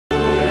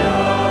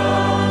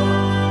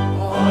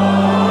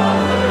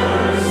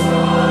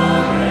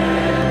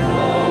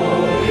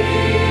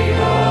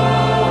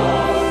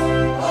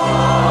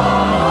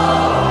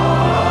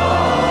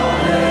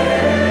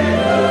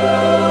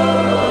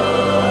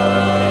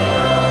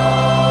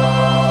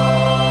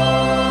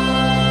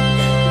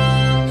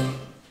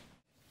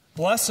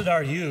Blessed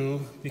are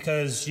you,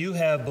 because you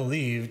have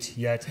believed,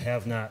 yet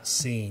have not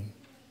seen.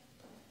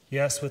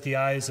 Yes, with the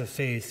eyes of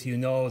faith, you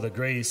know the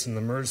grace and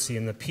the mercy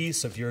and the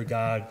peace of your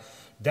God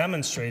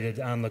demonstrated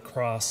on the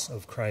cross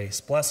of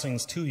Christ.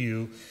 Blessings to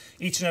you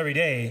each and every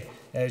day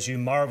as you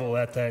marvel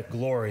at that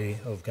glory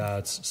of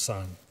God's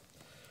Son.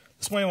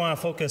 This morning I want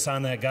to focus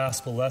on that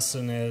gospel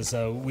lesson as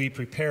we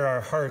prepare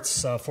our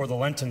hearts for the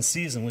Lenten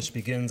season, which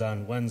begins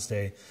on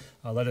Wednesday.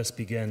 Let us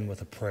begin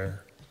with a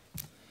prayer.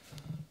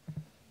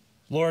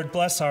 Lord,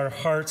 bless our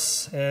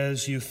hearts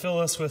as you fill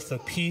us with the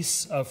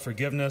peace of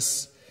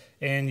forgiveness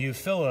and you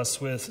fill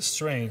us with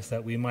strength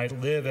that we might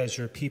live as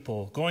your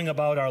people, going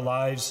about our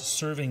lives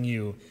serving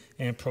you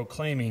and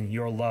proclaiming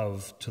your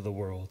love to the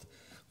world.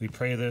 We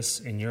pray this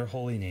in your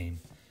holy name.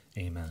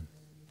 Amen.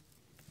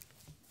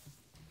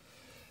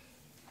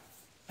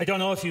 I don't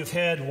know if you've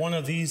had one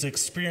of these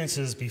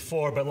experiences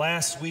before, but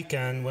last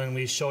weekend when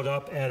we showed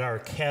up at our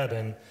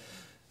cabin,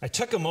 I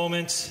took a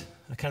moment,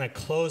 I kind of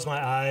closed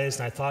my eyes,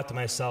 and I thought to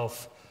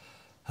myself,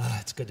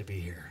 it's good to be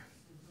here.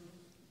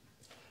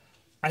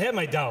 I had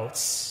my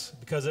doubts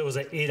because it was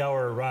an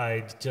 8-hour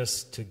ride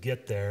just to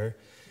get there.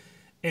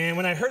 And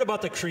when I heard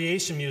about the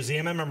Creation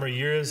Museum, I remember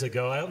years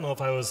ago, I don't know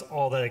if I was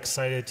all that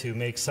excited to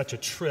make such a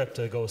trip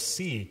to go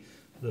see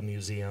the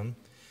museum.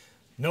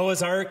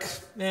 Noah's Ark,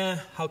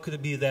 how could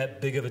it be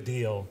that big of a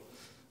deal,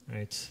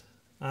 right?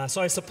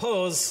 So I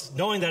suppose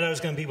knowing that I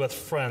was going to be with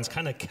friends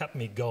kind of kept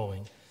me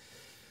going.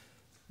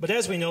 But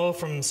as we know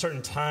from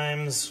certain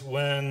times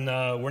when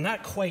we're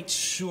not quite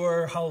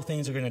sure how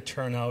things are going to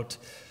turn out,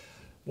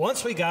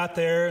 once we got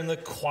there in the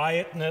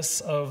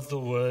quietness of the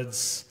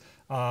woods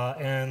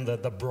and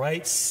the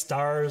bright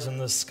stars in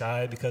the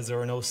sky because there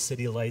were no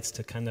city lights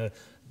to kind of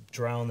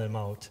drown them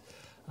out,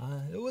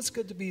 it was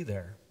good to be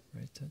there.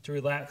 Right, to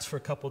relax for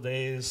a couple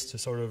days, to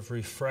sort of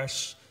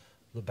refresh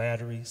the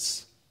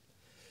batteries.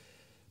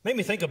 Made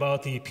me think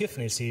about the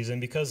Epiphany season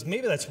because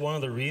maybe that's one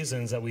of the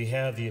reasons that we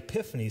have the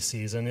Epiphany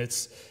season.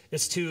 It's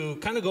to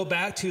kind of go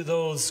back to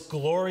those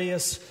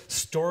glorious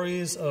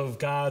stories of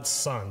God's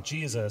Son,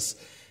 Jesus,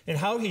 and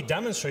how he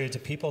demonstrated to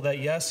people that,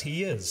 yes,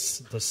 he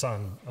is the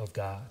Son of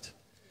God.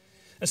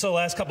 And so the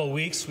last couple of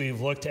weeks, we've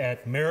looked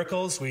at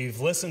miracles. We've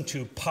listened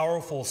to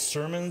powerful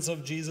sermons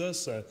of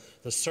Jesus,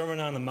 the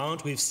Sermon on the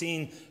Mount. We've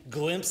seen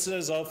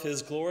glimpses of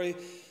his glory,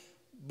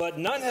 but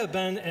none have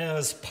been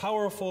as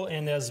powerful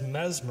and as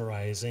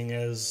mesmerizing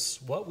as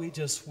what we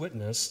just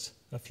witnessed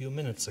a few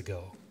minutes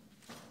ago.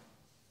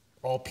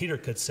 All Peter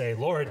could say,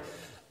 Lord,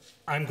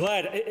 I'm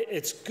glad.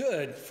 It's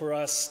good for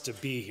us to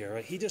be here.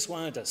 He just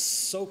wanted to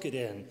soak it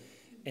in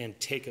and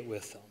take it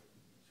with him.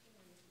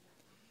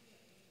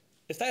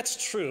 If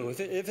that's true, if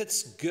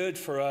it's good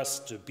for us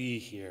to be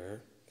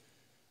here,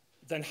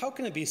 then how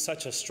can it be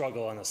such a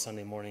struggle on a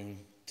Sunday morning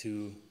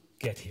to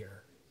get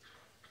here?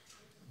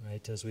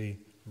 Right, as we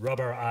rub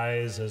our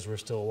eyes as we're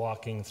still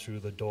walking through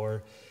the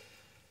door.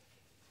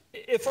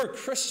 If we're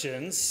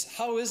Christians,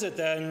 how is it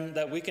then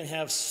that we can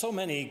have so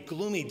many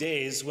gloomy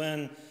days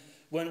when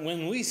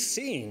we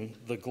sing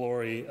the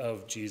glory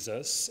of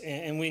Jesus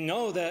and we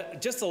know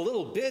that just a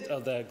little bit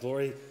of that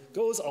glory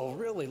goes a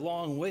really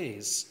long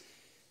ways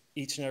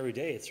each and every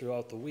day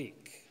throughout the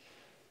week?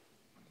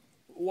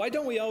 Why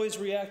don't we always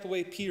react the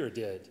way Peter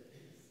did?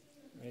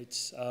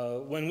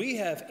 Right? When we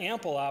have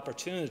ample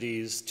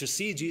opportunities to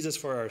see Jesus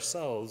for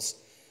ourselves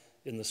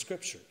in the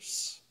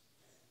Scriptures.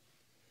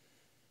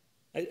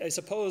 I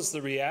suppose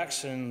the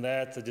reaction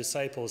that the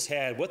disciples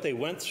had, what they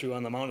went through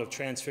on the Mount of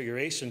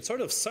Transfiguration, sort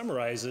of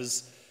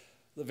summarizes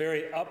the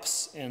very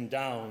ups and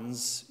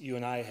downs you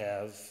and I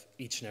have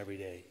each and every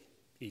day,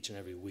 each and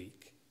every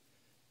week.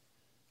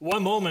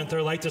 One moment,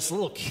 they're like this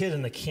little kid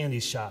in the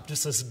candy shop,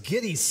 just this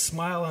giddy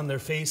smile on their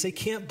face. They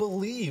can't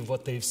believe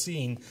what they've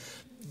seen.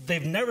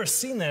 They've never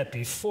seen that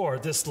before,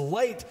 this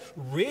light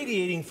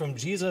radiating from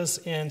Jesus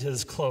and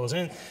his clothes.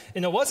 And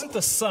it wasn't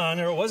the sun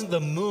or it wasn't the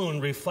moon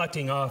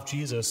reflecting off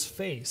Jesus'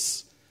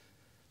 face.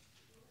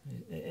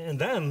 And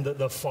then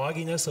the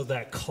fogginess of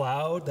that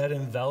cloud that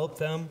enveloped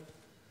them,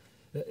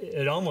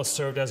 it almost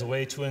served as a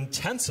way to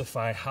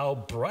intensify how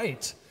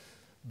bright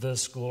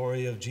this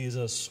glory of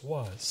Jesus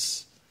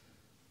was.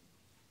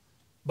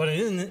 But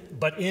in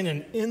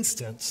an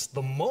instant,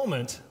 the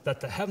moment that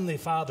the Heavenly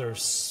Father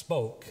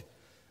spoke,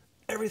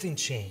 everything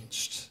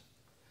changed.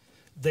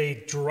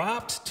 They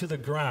dropped to the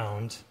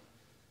ground.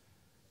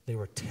 They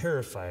were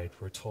terrified,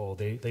 we're told.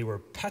 They were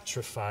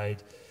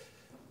petrified.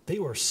 They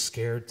were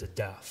scared to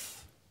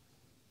death.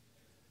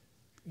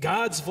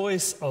 God's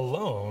voice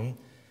alone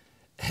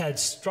had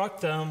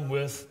struck them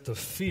with the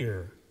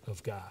fear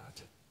of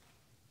God.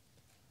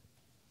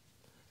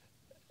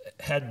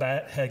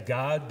 Had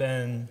God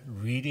been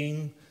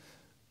reading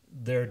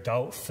their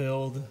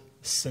doubt-filled,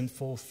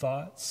 sinful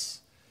thoughts?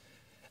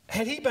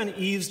 Had he been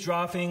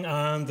eavesdropping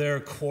on their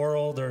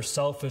quarrel, their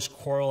selfish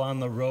quarrel on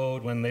the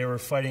road when they were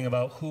fighting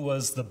about who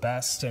was the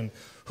best and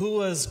who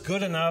was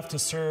good enough to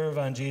serve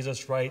on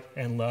Jesus' right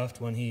and left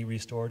when he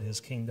restored his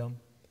kingdom?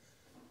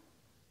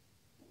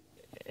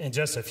 And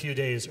just a few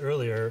days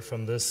earlier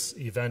from this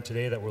event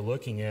today that we're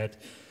looking at,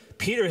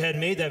 Peter had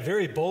made that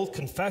very bold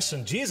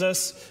confession,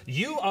 Jesus,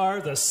 you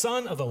are the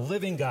Son of the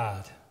living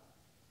God.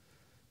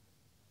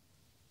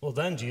 Well,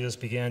 then Jesus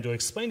began to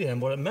explain to him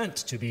what it meant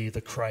to be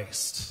the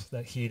Christ,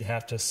 that he'd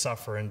have to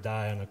suffer and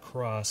die on a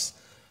cross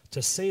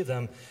to save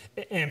them.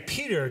 And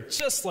Peter,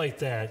 just like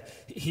that,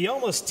 he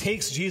almost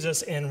takes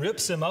Jesus and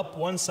rips him up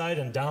one side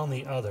and down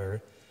the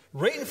other,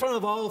 right in front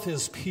of all of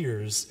his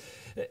peers.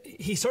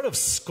 He sort of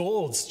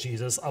scolds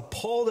Jesus,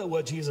 appalled at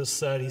what Jesus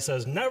said. He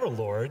says, "Never,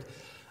 Lord,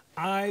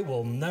 I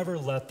will never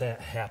let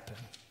that happen."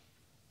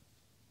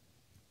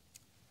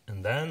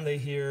 And then they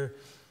hear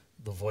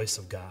the voice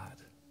of God.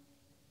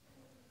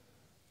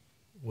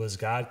 Was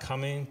God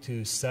coming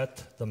to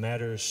set the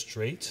matter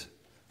straight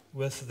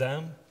with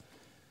them?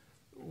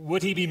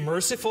 Would he be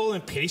merciful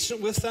and patient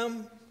with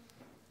them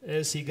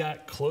as he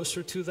got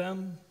closer to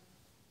them?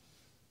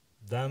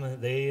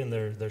 They and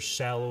their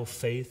shallow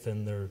faith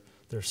and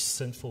their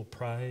sinful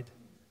pride.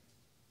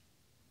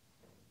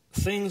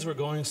 Things were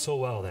going so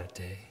well that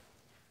day.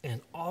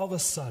 And all of a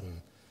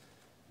sudden,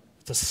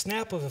 at the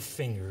snap of the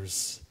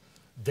fingers,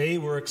 they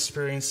were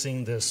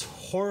experiencing this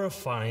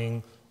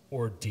horrifying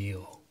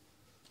ordeal.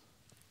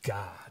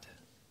 God.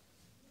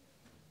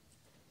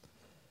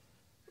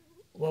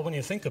 Well, when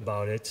you think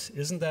about it,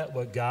 isn't that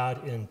what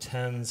God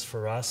intends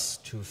for us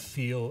to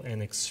feel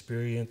and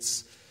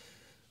experience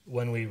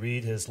when we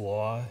read his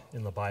law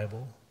in the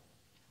Bible?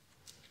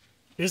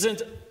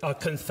 Isn't a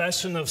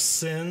confession of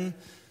sin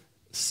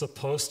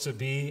supposed to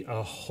be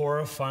a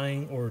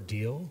horrifying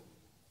ordeal?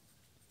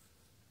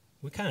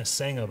 We kind of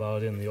sang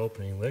about it in the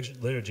opening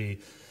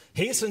liturgy,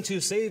 "Hasten to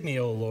save me,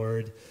 O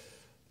Lord,"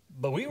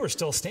 but we were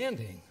still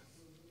standing.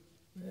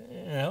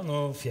 And I don't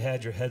know if you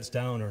had your heads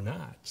down or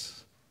not.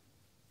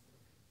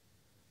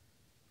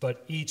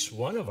 But each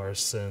one of our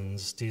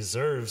sins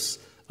deserves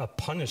a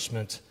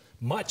punishment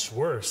much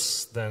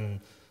worse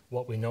than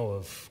what we know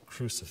of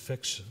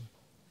crucifixion.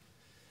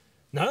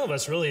 None of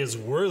us really is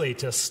worthy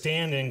to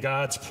stand in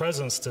God's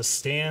presence, to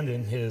stand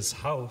in his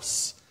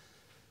house.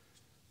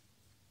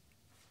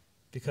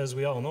 Because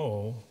we all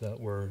know that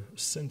we're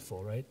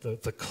sinful, right?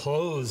 The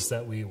clothes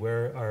that we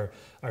wear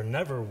are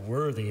never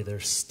worthy. They're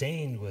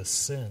stained with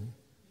sin.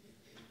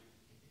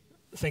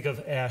 Think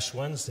of Ash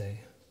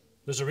Wednesday.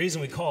 There's a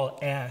reason we call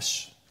it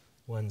Ash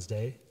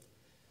Wednesday.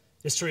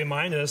 It's to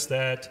remind us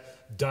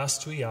that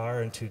dust we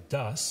are, and to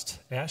dust,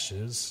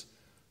 ashes,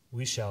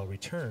 we shall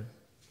return.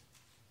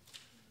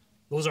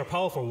 Those are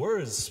powerful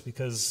words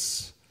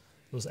because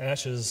those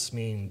ashes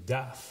mean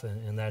death,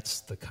 and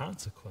that's the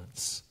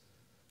consequence.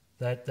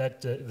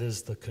 That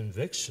is the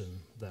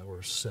conviction that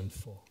we're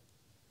sinful.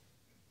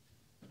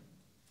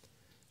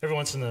 Every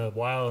once in a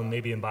while, and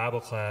maybe in Bible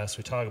class,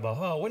 we talk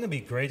about, wouldn't it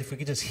be great if we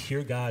could just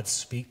hear God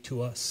speak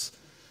to us?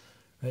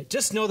 Right?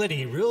 Just know that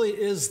he really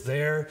is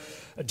there,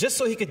 just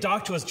so he could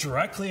talk to us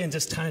directly and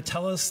just kind of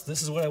tell us,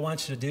 this is what I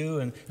want you to do,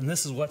 and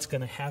this is what's going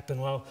to happen.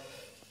 Well,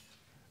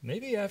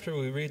 maybe after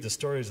we read the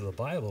stories of the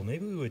Bible,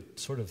 maybe we would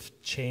sort of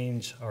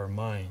change our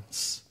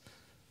minds.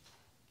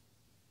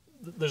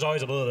 There's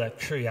always a little of that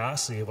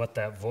curiosity of what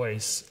that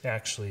voice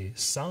actually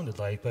sounded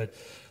like, but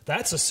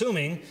that's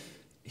assuming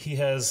he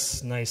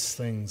has nice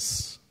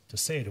things to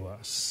say to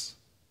us.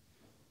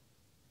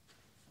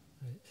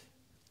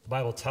 The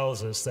Bible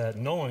tells us that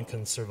no one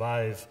can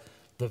survive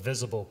the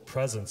visible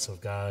presence of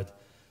God,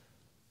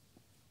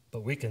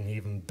 but we can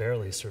even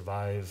barely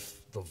survive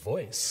the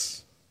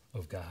voice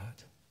of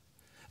God.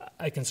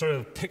 I can sort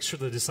of picture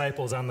the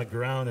disciples on the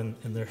ground,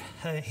 and their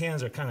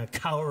hands are kind of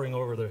cowering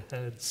over their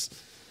heads,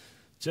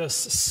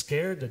 just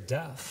scared to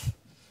death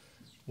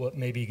what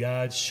maybe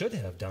God should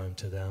have done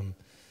to them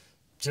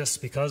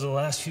just because of the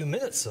last few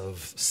minutes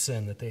of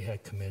sin that they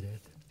had committed.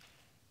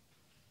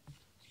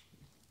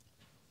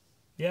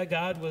 Yeah,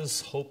 God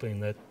was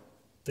hoping that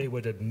they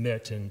would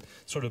admit and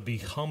sort of be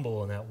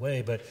humble in that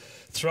way, but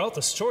throughout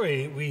the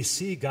story, we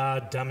see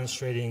God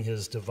demonstrating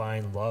his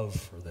divine love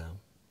for them.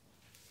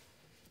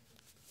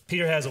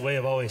 Peter has a way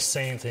of always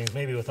saying things,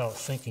 maybe without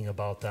thinking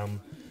about them.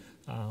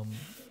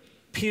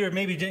 Peter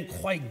maybe didn't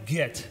quite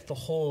get the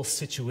whole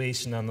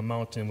situation on the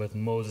mountain with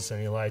Moses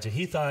and Elijah.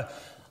 He thought,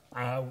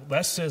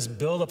 let's just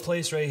build a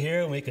place right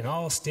here and we can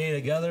all stay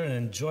together and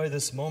enjoy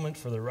this moment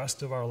for the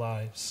rest of our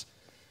lives.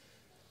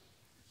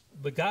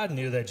 But God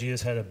knew that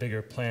Jesus had a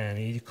bigger plan.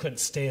 He couldn't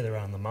stay there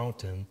on the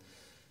mountain.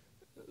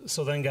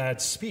 So then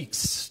God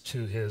speaks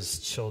to his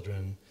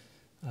children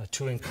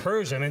to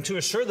encourage them and to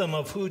assure them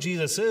of who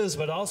Jesus is,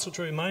 but also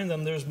to remind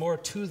them there's more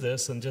to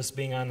this than just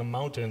being on the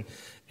mountain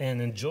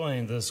and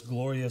enjoying this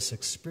glorious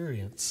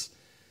experience.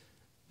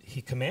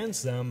 He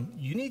commands them,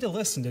 you need to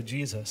listen to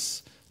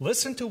Jesus.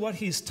 Listen to what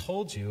he's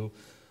told you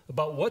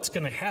about what's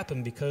going to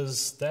happen,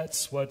 because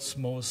that's what's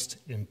most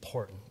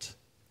important.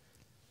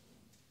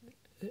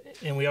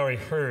 And we already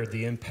heard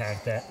the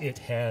impact that it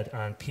had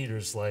on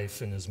Peter's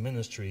life and his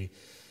ministry.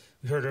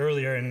 We heard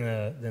earlier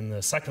in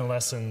the second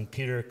lesson,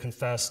 Peter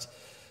confessed,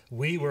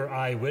 we were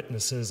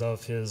eyewitnesses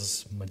of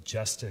his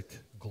majestic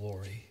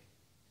glory.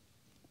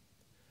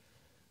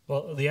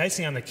 Well, the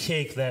icing on the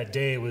cake that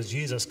day was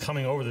Jesus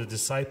coming over the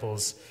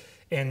disciples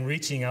and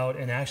reaching out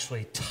and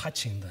actually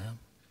touching them.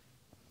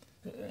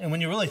 And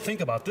when you really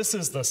think about it, this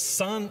is the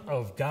Son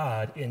of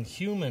God in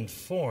human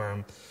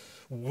form,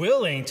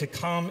 willing to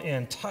come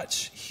and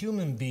touch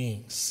human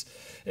beings.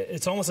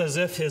 It's almost as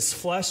if his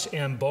flesh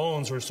and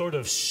bones were sort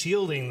of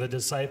shielding the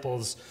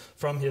disciples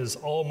from his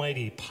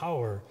almighty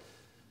power.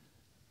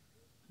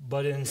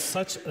 But in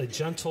such a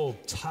gentle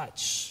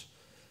touch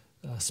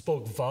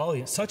spoke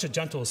volumes. Such a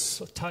gentle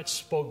touch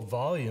spoke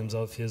volumes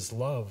of his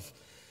love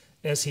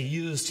as he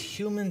used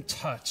human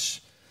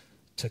touch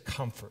to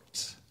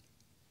comfort.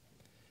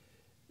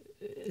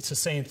 It's the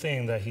same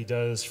thing that he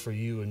does for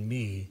you and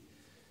me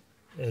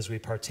as we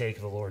partake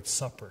of the Lord's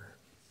Supper.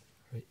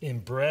 In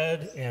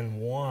bread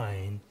and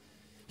wine,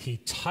 he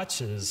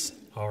touches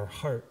our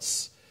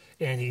hearts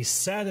and he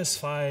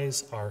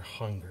satisfies our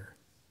hunger.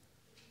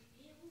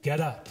 Get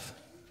up.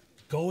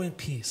 Go in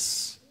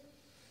peace.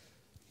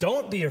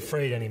 Don't be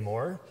afraid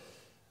anymore.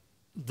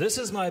 This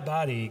is my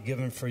body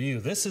given for you.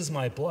 This is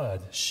my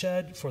blood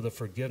shed for the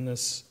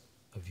forgiveness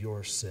of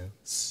your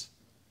sins.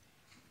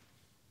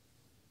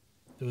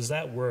 It was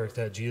that work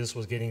that Jesus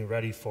was getting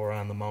ready for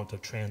on the Mount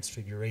of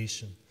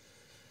Transfiguration.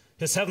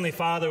 His Heavenly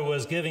Father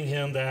was giving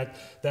him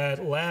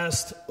that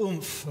last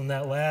oomph and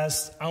that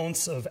last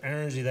ounce of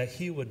energy that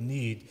he would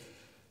need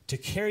to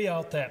carry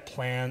out that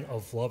plan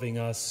of loving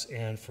us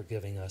and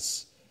forgiving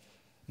us.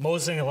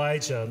 Moses and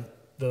Elijah,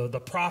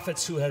 the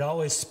prophets who had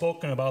always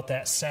spoken about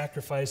that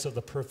sacrifice of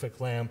the perfect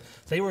lamb,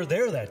 they were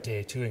there that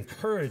day to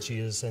encourage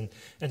Jesus and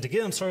to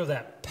give him sort of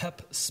that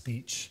pep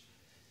speech.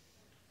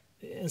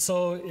 And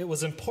so it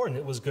was important,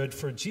 it was good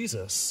for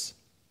Jesus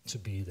to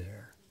be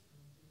there.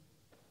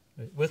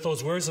 With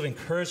those words of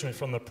encouragement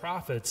from the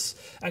prophets,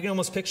 I can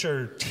almost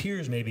picture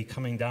tears maybe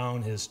coming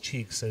down his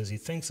cheeks as he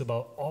thinks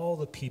about all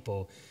the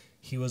people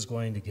he was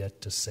going to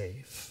get to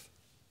save.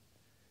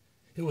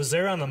 It was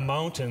there on the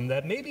mountain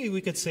that maybe we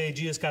could say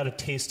Jesus got a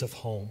taste of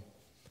home.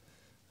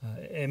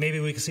 And maybe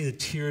we could see the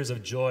tears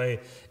of joy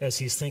as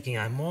he's thinking,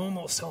 I'm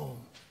almost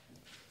home.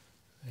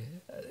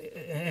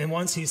 And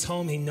once he's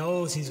home, he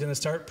knows he's going to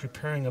start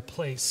preparing a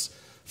place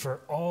for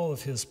all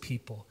of his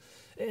people.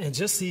 And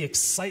just the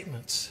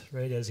excitement,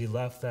 right, as he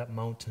left that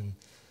mountain.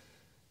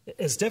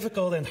 As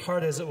difficult and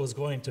hard as it was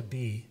going to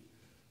be,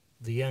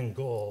 the end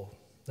goal,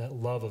 that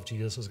love of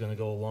Jesus, was going to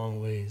go a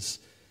long ways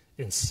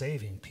in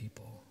saving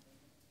people.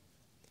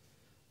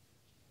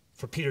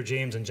 For Peter,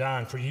 James, and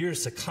John, for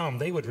years to come,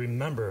 they would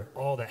remember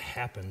all that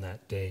happened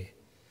that day.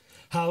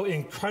 How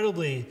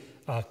incredibly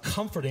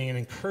comforting and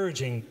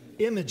encouraging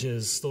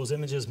those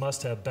images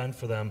must have been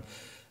for them,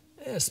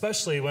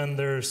 especially when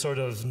they're sort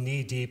of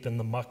knee-deep in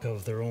the muck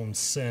of their own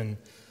sin,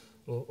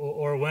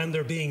 or when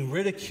they're being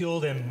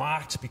ridiculed and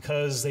mocked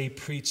because they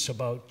preach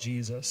about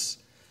Jesus.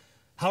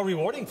 How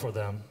rewarding for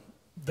them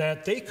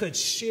that they could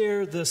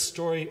share this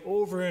story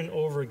over and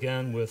over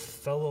again with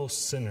fellow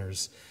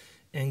sinners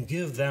and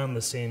give them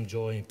the same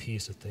joy and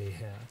peace that they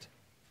had.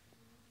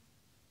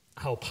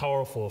 How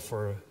powerful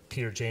for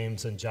Peter,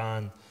 James, and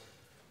John.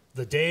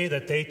 The day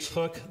that they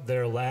took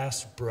their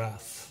last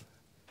breath,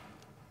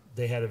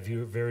 they had a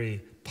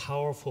very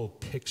powerful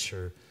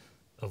picture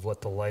of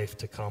what the life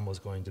to come was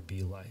going to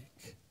be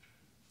like.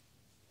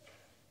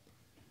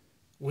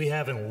 We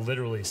haven't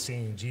literally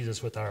seen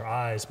Jesus with our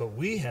eyes, but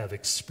we have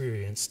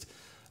experienced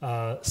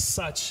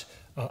such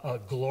a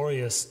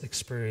glorious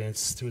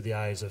experience through the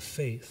eyes of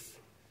faith.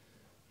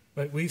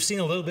 Right? We've seen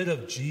a little bit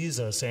of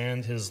Jesus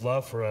and his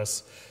love for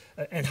us,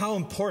 and how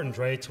important,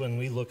 right, when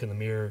we look in the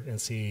mirror and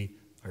see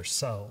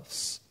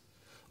ourselves.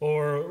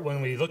 Or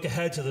when we look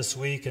ahead to this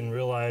week and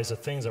realize the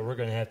things that we're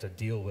going to have to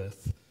deal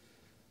with.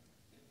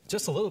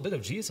 Just a little bit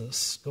of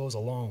Jesus goes a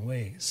long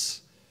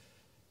ways.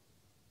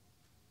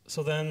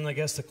 So then I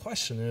guess the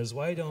question is,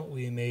 why don't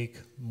we make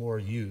more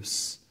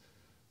use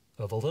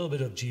of a little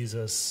bit of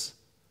Jesus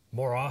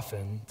more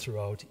often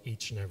throughout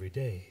each and every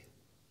day?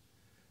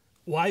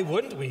 Why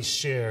wouldn't we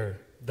share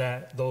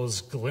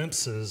those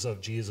glimpses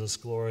of Jesus'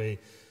 glory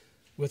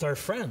with our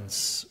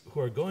friends who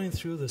are going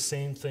through the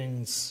same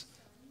things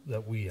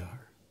that we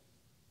are?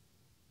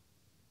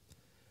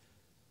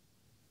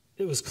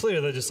 It was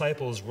clear the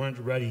disciples weren't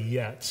ready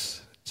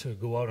yet to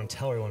go out and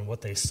tell everyone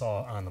what they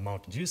saw on the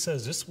mountain. Jesus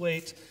says, just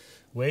wait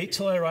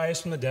till I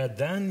rise from the dead,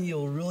 then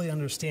you'll really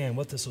understand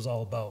what this was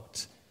all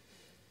about.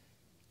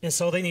 And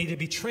so they need to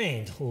be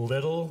trained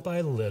little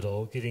by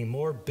little, getting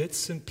more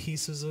bits and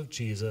pieces of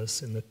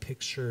Jesus, and the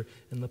picture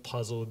and the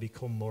puzzle would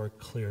become more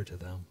clear to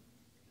them.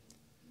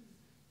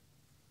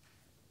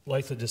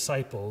 Like the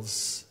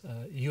disciples,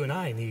 you and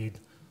I need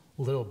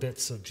little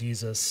bits of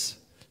Jesus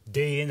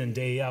day in and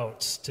day out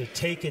to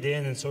take it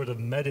in and sort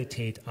of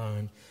meditate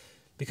on.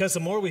 Because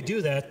the more we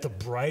do that, the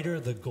brighter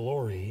the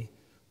glory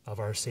of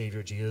our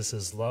Savior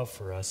Jesus' love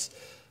for us,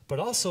 but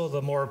also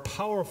the more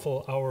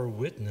powerful our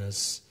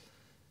witness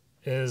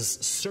as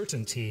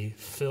certainty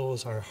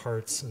fills our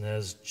hearts and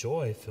as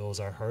joy fills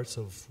our hearts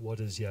of what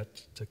is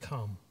yet to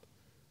come.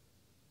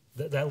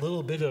 That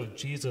little bit of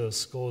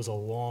Jesus goes a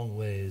long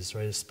ways,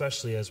 right?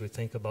 Especially as we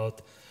think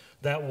about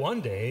that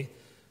one day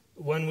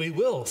when we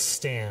will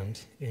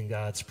stand in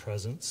God's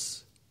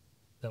presence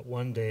that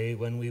one day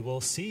when we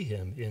will see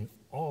him in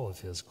all of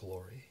his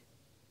glory.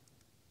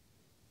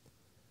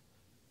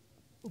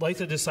 Like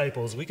the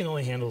disciples, we can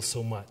only handle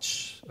so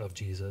much of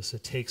Jesus.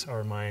 It takes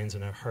our minds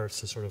and our hearts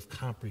to sort of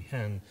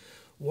comprehend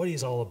what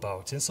he's all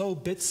about. And so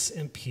bits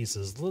and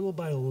pieces, little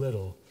by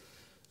little,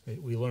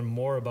 we learn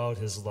more about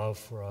his love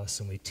for us,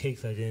 and we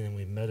take that in and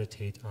we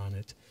meditate on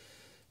it.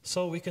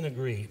 So we can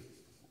agree,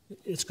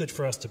 it's good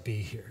for us to be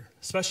here,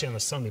 especially on a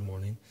Sunday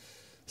morning,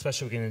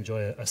 especially we can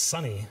enjoy a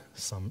sunny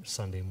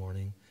Sunday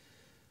morning.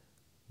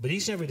 But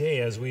each and every day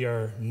as we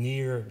are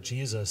near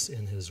Jesus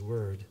in his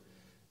word,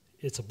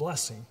 it's a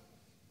blessing,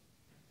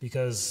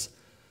 because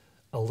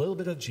a little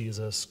bit of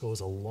Jesus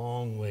goes a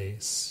long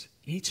ways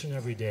each and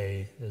every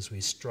day as we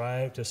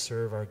strive to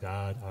serve our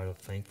God out of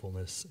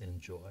thankfulness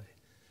and joy.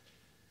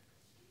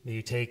 May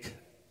you take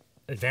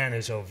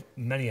advantage of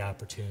many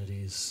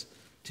opportunities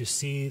to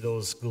see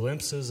those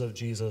glimpses of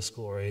Jesus'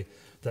 glory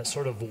that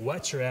sort of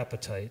whet your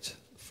appetite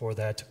for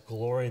that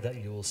glory that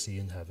you will see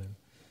in heaven.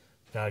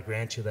 God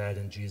grant you that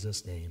in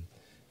Jesus' name.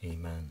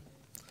 Amen.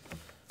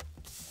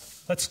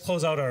 Let's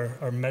close out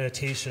our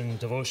meditation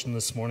devotion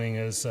this morning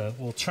as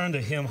we'll turn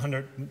to hymn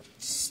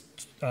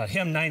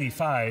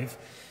 95,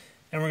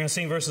 and we're going to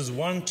sing verses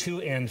 1,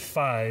 2, and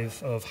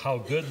 5 of How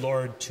Good,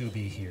 Lord, to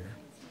Be Here.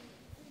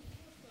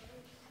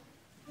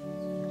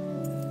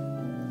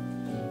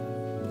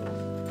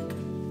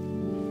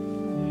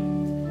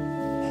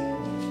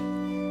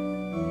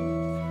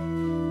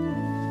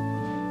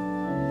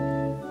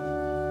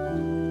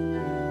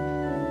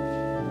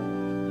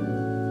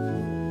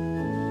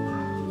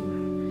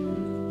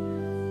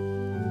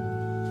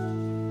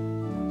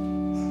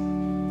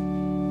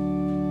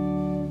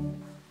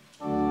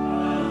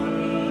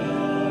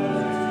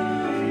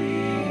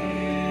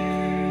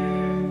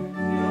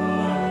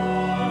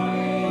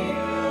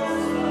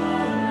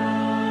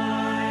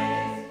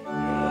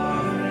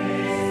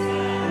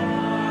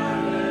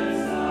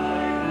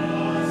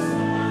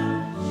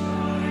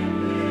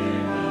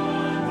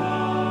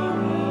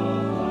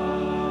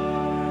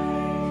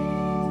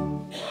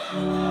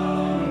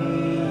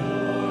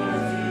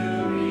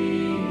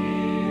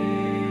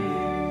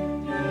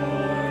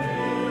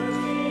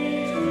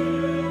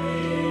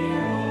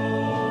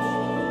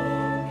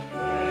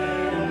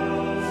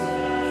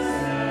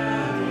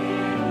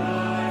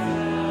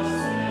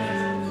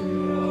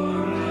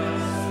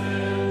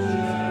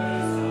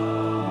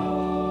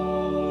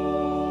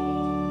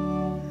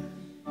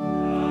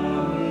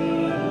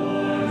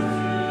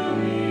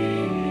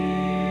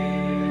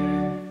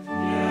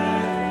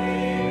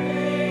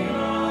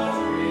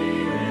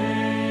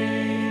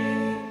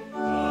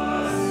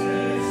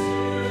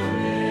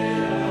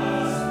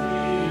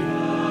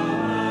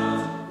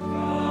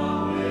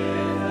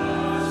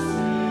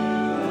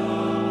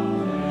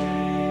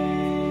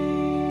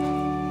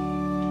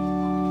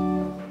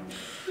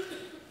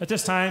 At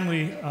this time,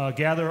 we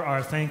gather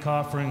our thank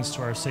offerings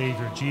to our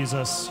Savior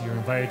Jesus. You're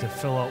invited to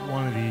fill out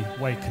one of the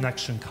white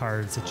connection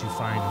cards that you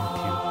find in the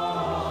pew.